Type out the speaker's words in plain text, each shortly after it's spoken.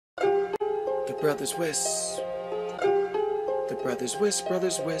The Brothers Wisp. The Brothers Wisp,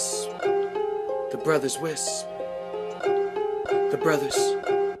 Brothers Wisp. The Brothers Wisp. The Brothers.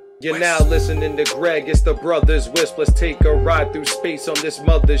 You're now listening to Greg, it's the Brothers Wisp. Let's take a ride through space on this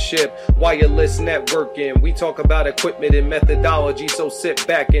mothership. Wireless networking, we talk about equipment and methodology. So sit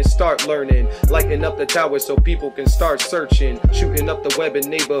back and start learning. Lighten up the tower so people can start searching. Shooting up the web in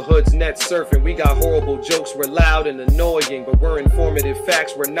neighborhoods, net surfing. We got horrible jokes, we're loud and annoying, but we're informative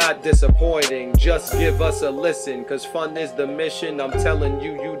facts, we're not disappointing. Just give us a listen, cause fun is the mission. I'm telling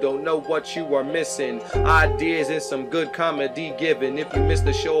you, you don't know what you are missing. Ideas and some good comedy given. If you missed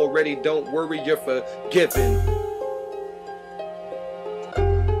the show already, don't worry, you're forgiven.